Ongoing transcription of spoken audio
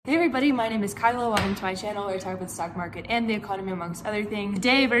everybody, my name is Kyla. Welcome to my channel where I talk about the stock market and the economy amongst other things.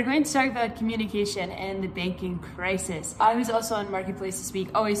 Today we're going to talk about communication and the banking crisis. I was also on Marketplace this week,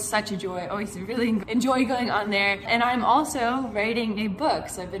 always such a joy, always really enjoy going on there. And I'm also writing a book.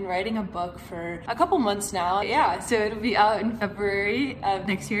 So I've been writing a book for a couple months now. Yeah, so it'll be out in February of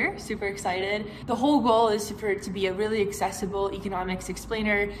next year. Super excited. The whole goal is for it to be a really accessible economics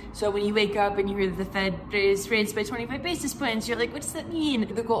explainer. So when you wake up and you hear that the Fed raised rates by 25 basis points, you're like, what does that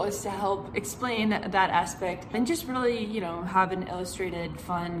mean? The goal is to help explain that aspect and just really, have an illustrated,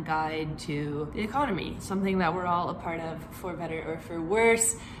 fun guide to the economy, something that we're all a part of, for better or for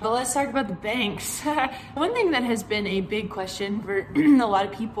worse. But let's talk about the banks. One thing that has been a big question for a lot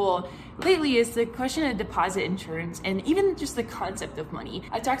of people lately is the question of deposit insurance and even just the concept of money.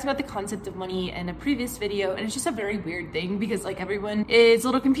 I talked about the concept of money in a previous video, and it's just a very weird thing because everyone is a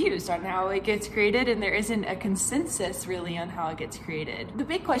little confused on how it gets created, and there isn't a consensus really on how it gets created. The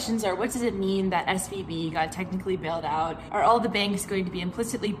big questions are, what does it mean that SVB got technically bailed out? Are all the banks going to be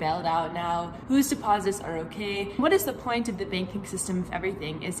implicitly bailed out now? Whose deposits are okay? What is the point of the banking system if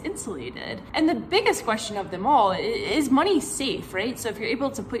everything is insulated? And the biggest question of them all is money safe, right? So if you're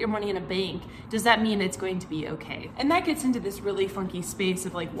able to put your money in a bank, does that mean it's going to be okay? And that gets into this really funky space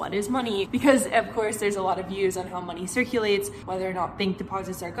of what is money? Because of course there's a lot of views on how money circulates, whether or not bank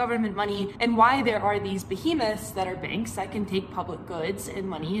deposits are government money, and why there are these behemoths that are banks that can take public goods and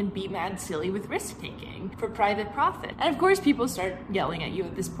money and be mad silly with risk taking for private profit. And of course people start yelling at you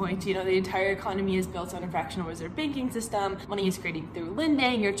at this point. The entire economy is built on a fractional reserve banking system. Money is created through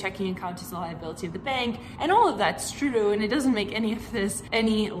lending. Your checking account is the liability of the bank, and all of that's true, and it doesn't make any of this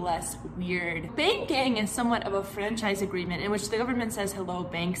any less weird. Banking is somewhat of a franchise agreement in which the government says, hello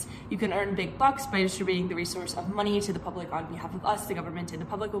banks, you can earn big bucks by distributing the resource of money to the public on behalf of us, the government, and the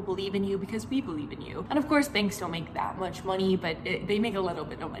public will believe in you because we believe in you. And of course banks don't make that much money, but they make a little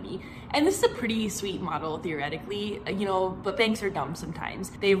bit of money. And this is a pretty sweet model theoretically, but banks are dumb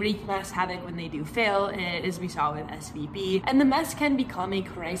sometimes. They wreak mass havoc when they do fail, as we saw with SVB. And the mess can become a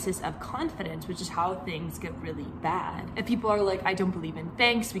crisis of confidence, which is how things get really bad. If people are like, I don't believe in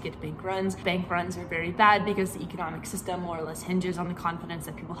banks, we get bank runs. Bank runs are very bad because the economic system more or less hinges on the confidence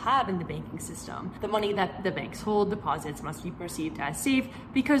that people have in the banking system. The money that the banks hold, deposits, must be perceived as safe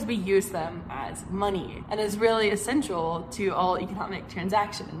because we use them as money, and is really essential to all economic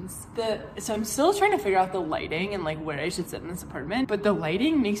transactions. So I'm still trying to figure out the lighting and where I should sit in this apartment, but the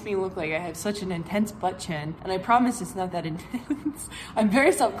lighting makes me look like I have such an intense butt chin, and I promise it's not that intense. I'm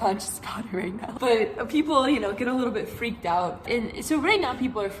very self-conscious about it right now. But people, get a little bit freaked out. And so right now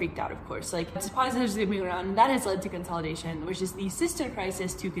people are freaked out, of course. Depositors moving around, and that has led to consolidation, which is the sister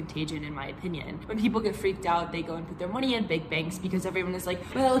crisis to contagion, in my opinion. When people get freaked out, they go and put their money in big banks because everyone is like,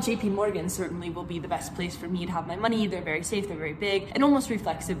 well, JP Morgan certainly will be the best place for me to have my money. They're very safe, they're very big. And almost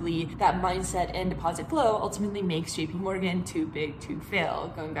reflexively, that mindset and deposit flow ultimately makes JP Morgan too big to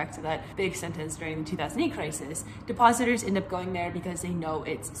fail. Going back to that big sentence during the 2008 crisis, depositors end up going there because they know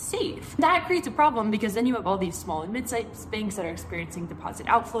it's safe. That creates a problem because then you have all these small and mid-sized banks that are experiencing deposit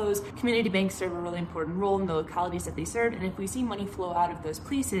outflows. Community banks serve a really important role in the localities that they serve, and if we see money flow out of those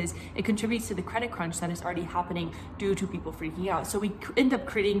places, it contributes to the credit crunch that is already happening due to people freaking out. So we end up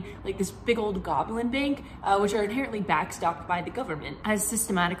creating this big old goblin bank, which are inherently backstopped by the government as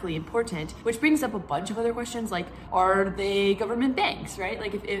systematically important, which brings up a bunch of other questions are they government banks, right?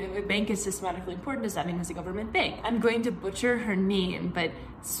 If a bank is systematically important, does that mean it's a government bank? I'm going to butcher her name, but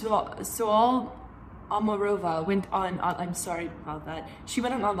Soal Amarova went on, I'm sorry about that. She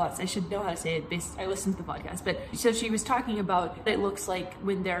went on lots. I should know how to say it I listened to the podcast. But so she was talking about it looks like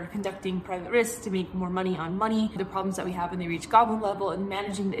when they're conducting private risks to make more money on money, the problems that we have when they reach goblin level, and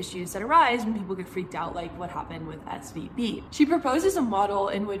managing the issues that arise when people get freaked out, like what happened with SVB. She proposes a model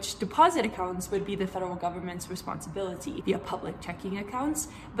in which deposit accounts would be the federal government's responsibility via public checking accounts,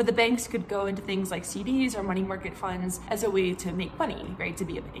 but the banks could go into things like CDs or money market funds as a way to make money, right, to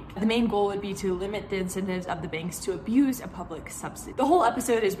be a bank. The main goal would be to limit the incentives of the banks to abuse a public subsidy. The whole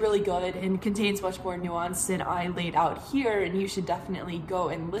episode is really good and contains much more nuance than I laid out here, and you should definitely go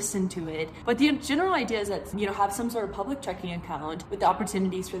and listen to it. But the general idea is that, have some sort of public checking account with the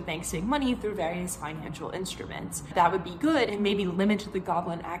opportunities for the banks to make money through various financial instruments. That would be good and maybe limit the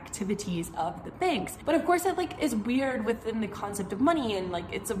goblin activities of the banks. But of course that is weird within the concept of money, and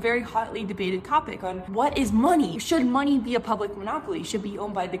it's a very hotly debated topic on what is money. Should money be a public monopoly? Should it be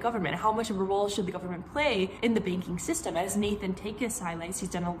owned by the government? How much of a role should the government government play in the banking system. As Nathan Takis highlights, he's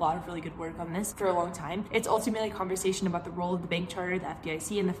done a lot of really good work on this for a long time. It's ultimately a conversation about the role of the bank charter, the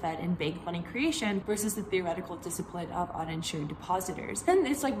FDIC, and the Fed in bank money creation versus the theoretical discipline of uninsured depositors. Then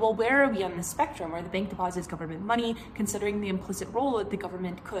it's like, well, where are we on the spectrum? Are the bank deposits government money, considering the implicit role that the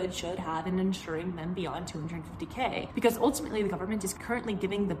government should have in insuring them beyond 250K? Because ultimately the government is currently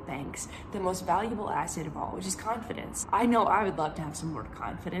giving the banks the most valuable asset of all, which is confidence. I know I would love to have some more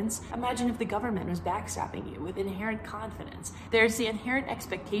confidence. Imagine if the government was backstopping you with inherent confidence. There's the inherent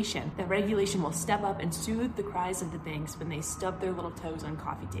expectation that regulation will step up and soothe the cries of the banks when they stub their little toes on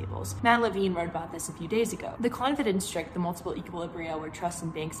coffee tables. Matt Levine wrote about this a few days ago. The confidence trick, the multiple equilibria where trust in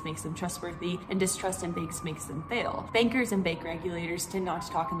banks makes them trustworthy and distrust in banks makes them fail. Bankers and bank regulators tend not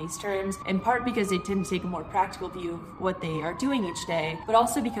to talk in these terms, in part because they tend to take a more practical view of what they are doing each day, but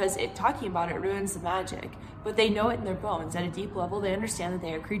also because talking about it ruins the magic. But they know it in their bones. At a deep level, they understand that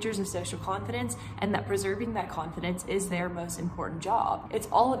they are creatures of social confidence and that preserving that confidence is their most important job. It's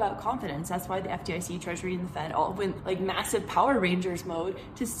all about confidence. That's why the FDIC, Treasury, and the Fed all went like massive Power Rangers mode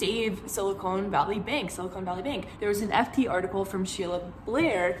to save Silicon Valley Bank. There was an FT article from Sheila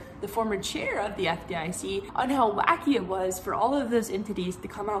Blair, the former chair of the FDIC, on how wacky it was for all of those entities to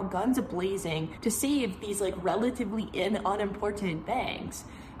come out guns a-blazing to save these like relatively unimportant banks.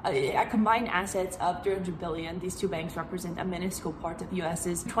 At combined assets of $300 billion, these two banks represent a minuscule part of the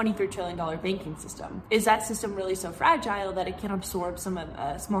U.S.'s $23 trillion banking system. Is that system really so fragile that it can absorb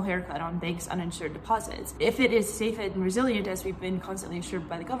a small haircut on banks' uninsured deposits? If it is safe and resilient, as we've been constantly assured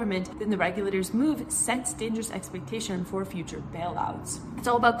by the government, then the regulators' move sets dangerous expectation for future bailouts. It's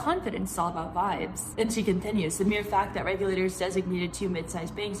all about confidence, it's all about vibes. And she continues, the mere fact that regulators designated two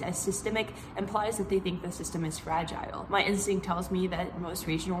mid-sized banks as systemic implies that they think the system is fragile. My instinct tells me that most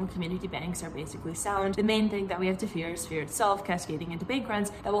regional and community banks are basically sound. The main thing that we have to fear is fear itself, cascading into bank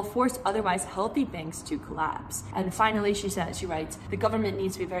runs that will force otherwise healthy banks to collapse. And finally, she writes, the government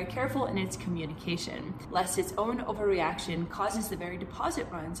needs to be very careful in its communication, lest its own overreaction causes the very deposit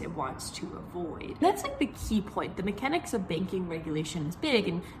runs it wants to avoid. And that's like the key point. The mechanics of banking regulation is big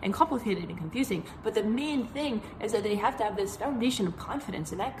and complicated and confusing, but the main thing is that they have to have this foundation of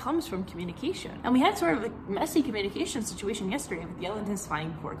confidence, and that comes from communication. And we had sort of a messy communication situation yesterday with Yellen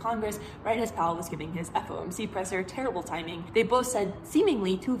testifying before Congress, right as Powell was giving his FOMC presser. Terrible timing. They both said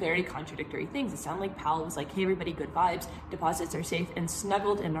seemingly two very contradictory things. It sounded like Powell was like, hey everybody, good vibes, deposits are safe and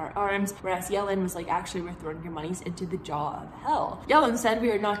snuggled in our arms, whereas Yellen was like, actually we're throwing your monies into the jaw of hell. Yellen said we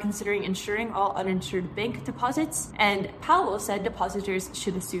are not considering insuring all uninsured bank deposits, and Powell said depositors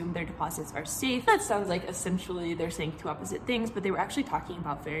should assume their deposits are safe. That sounds like essentially they're saying two opposite things, but they were actually talking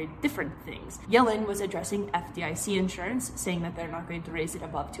about very different things. Yellen was addressing FDIC insurance, saying that they're not going to raise it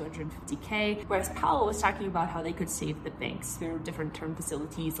above 250K, whereas Powell was talking about how they could save the banks through different term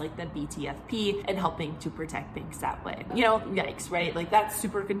facilities like the BTFP and helping to protect banks that way. You know, yikes, right? Like that's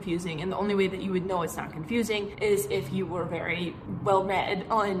super confusing, and the only way that you would know it's not confusing is if you were very well read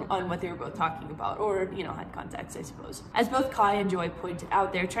on what they were both talking about, or, you know, had context, I suppose. As both Kai and Joy pointed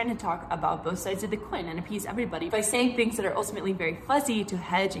out, they're trying to talk about both sides of the coin and appease everybody by saying things that are ultimately very fuzzy to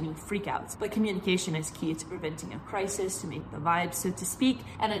hedge any freakouts. But communication is key to preventing a crisis, to make the vibes, so to speak,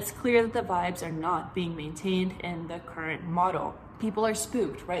 and it's clear that the vibes are not being maintained in the current model. People are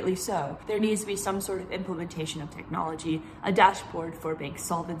spooked, rightly so. There needs to be some sort of implementation of technology, a dashboard for bank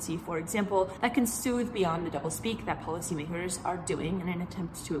solvency, for example, that can soothe beyond the doublespeak that policymakers are doing in an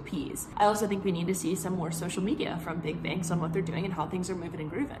attempt to appease. I also think we need to see some more social media from big banks on what they're doing and how things are moving and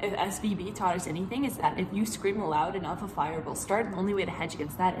grooving. If SVB taught us anything, is that if you scream loud enough, a fire will start. The only way to hedge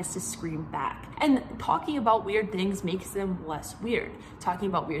against that is to scream back. And talking about weird things makes them less weird. Talking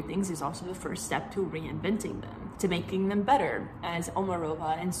about weird things is also the first step to reinventing them, to making them better, as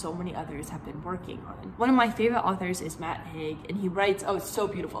Omarova and so many others have been working on. One of my favorite authors is Matt Haig, and he writes, oh, it's so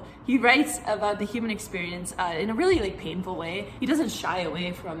beautiful. He writes about the human experience in a really painful way. He doesn't shy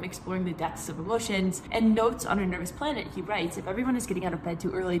away from exploring the depths of emotions, and notes on A Nervous Planet, he writes, if everyone is getting out of bed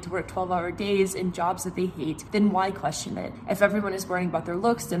too early to work 12-hour days in jobs that they hate, then why question it? If everyone is worrying about their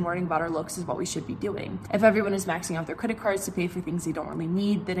looks, then worrying about our looks is what we should be doing. If everyone is maxing out their credit cards to pay for things they don't really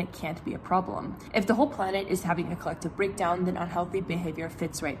need, then it can't be a problem. If the whole planet is having a collective breakdown, then unhealthy behavior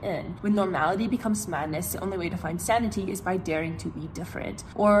fits right in. When normality becomes madness, the only way to find sanity is by daring to be different,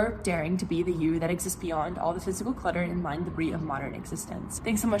 or daring to be the you that exists beyond all the physical clutter and mind debris of modern existence.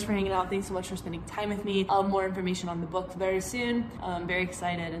 Thanks so much for hanging out. Thanks so much for spending time with me. I'll have more information on the book very soon. I'm very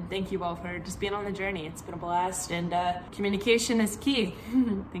excited, and thank you all for just being on the journey. It's been a blast, and communication is key.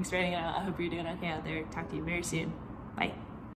 Thanks for hanging out. I hope you're doing okay out there. Talk to you very soon.